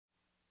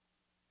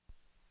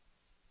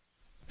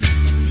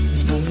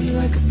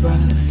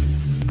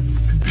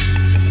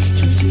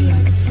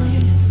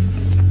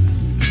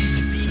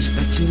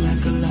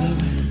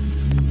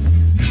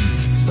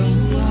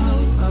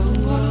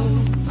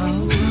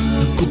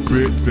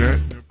regret that.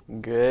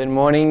 Good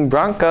morning,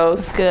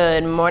 Broncos.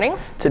 Good morning.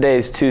 Today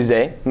is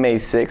Tuesday, May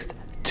 6th,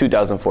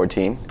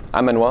 2014.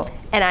 I'm Manuel.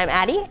 And I'm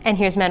Addie, and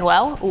here's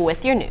Manuel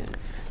with your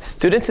news.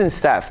 Students and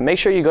staff, make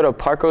sure you go to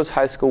Park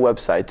High School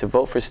website to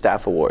vote for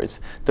staff awards.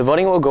 The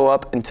voting will go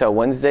up until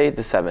Wednesday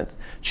the 7th.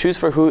 Choose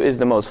for who is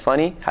the most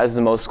funny, has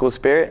the most school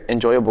spirit,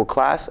 enjoyable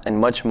class, and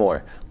much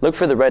more. Look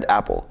for the red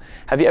apple.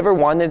 Have you ever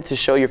wanted to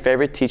show your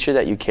favorite teacher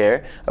that you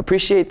care?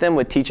 Appreciate them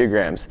with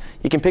teachergrams.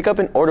 You can pick up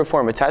an order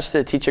form attached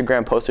to the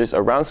teachergram posters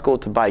around school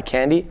to buy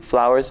candy,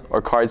 flowers,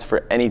 or cards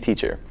for any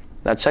teacher.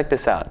 Now check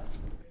this out.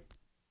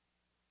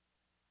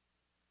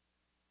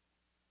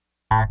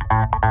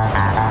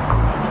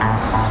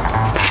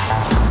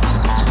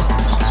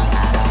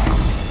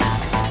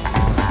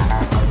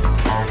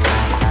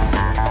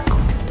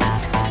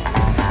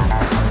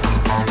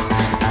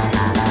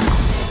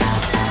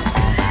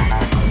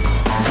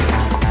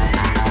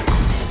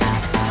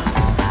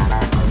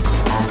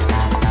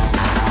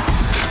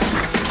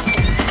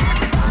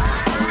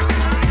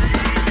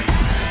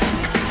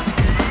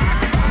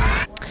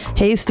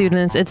 Hey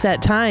students, it's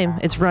that time.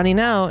 It's running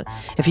out.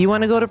 If you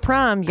want to go to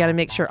prom, you got to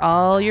make sure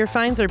all your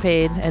fines are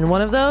paid, and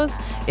one of those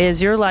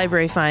is your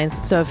library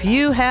fines. So if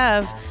you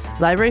have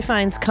library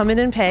fines, come in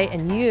and pay,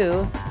 and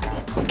you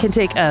can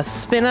take a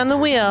spin on the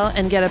wheel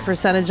and get a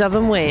percentage of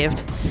them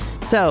waived.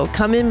 So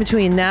come in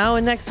between now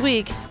and next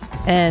week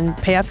and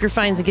pay off your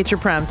fines and get your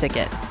prom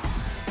ticket.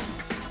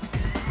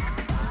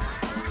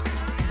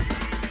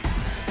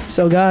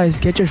 So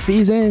guys, get your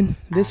fees in.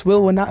 This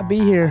wheel will not be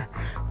here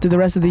through the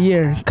rest of the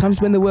year. Come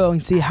spin the wheel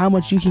and see how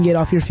much you can get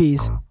off your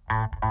fees.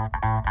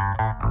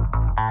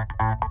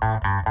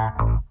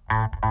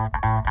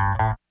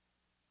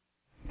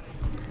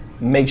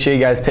 Make sure you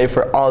guys pay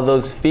for all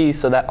those fees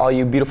so that all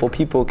you beautiful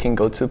people can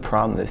go to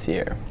prom this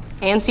year.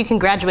 And so you can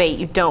graduate.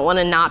 You don't want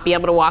to not be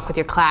able to walk with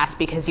your class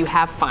because you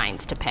have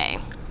fines to pay.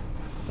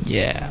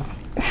 Yeah.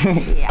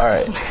 All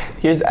right,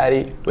 here's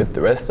Addie with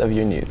the rest of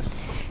your news.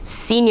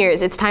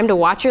 Seniors, it's time to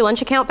watch your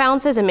lunch account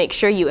balances and make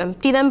sure you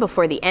empty them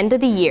before the end of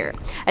the year.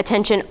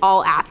 Attention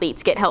all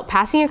athletes, get help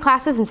passing your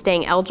classes and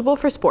staying eligible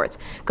for sports.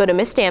 Go to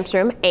Miss Stamp's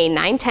room,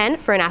 A910,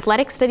 for an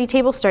athletic study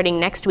table starting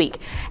next week.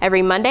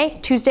 Every Monday,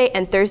 Tuesday,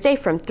 and Thursday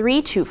from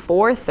 3 to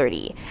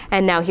 4:30.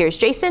 And now here's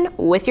Jason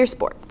with your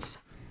sports.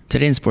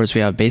 Today in sports, we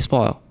have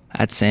baseball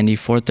at Sandy,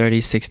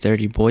 4:30,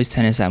 6:30, boys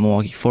tennis at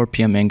Milwaukee, 4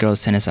 p.m., and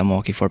girls tennis at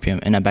Milwaukee, 4 p.m.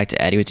 And now back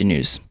to Addie with your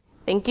news.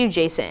 Thank you,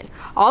 Jason.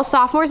 All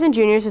sophomores and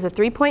juniors with a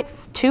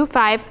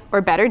 3.25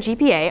 or better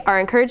GPA are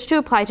encouraged to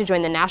apply to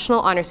join the National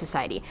Honor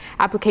Society.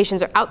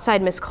 Applications are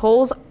outside Ms.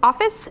 Cole's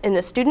office in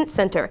the Student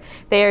Center.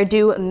 They are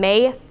due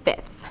May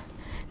 5th.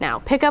 Now,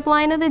 pickup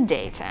line of the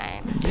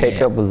daytime.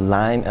 Pickup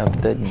line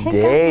of the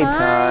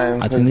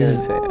daytime. I think this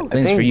is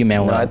for you,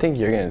 Manuel. No, I think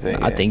you're going to take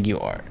it. I think you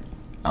are.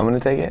 I'm going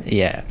to take it?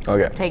 Yeah.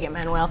 Okay. Take it,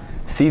 Manuel.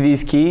 See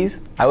these keys?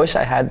 I wish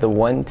I had the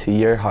one to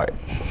your heart.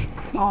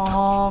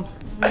 Oh.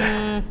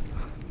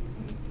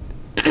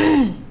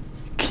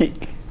 Key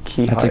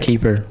That's heart. a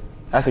keeper.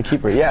 That's a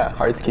keeper, yeah.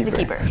 Heart's keeper. It's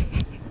a keeper.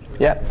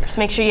 Yeah. Just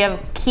make sure you have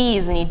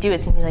keys when you do it.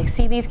 So you can be like,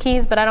 see these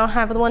keys, but I don't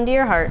have the one to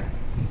your heart.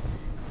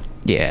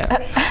 Yeah.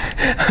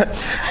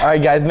 All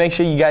right, guys, make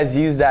sure you guys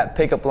use that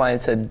pickup line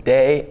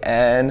today,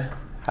 and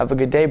have a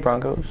good day,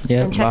 Broncos.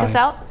 Yeah. And check us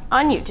out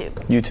on YouTube.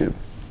 YouTube.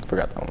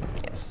 Forgot that one.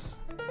 Yes.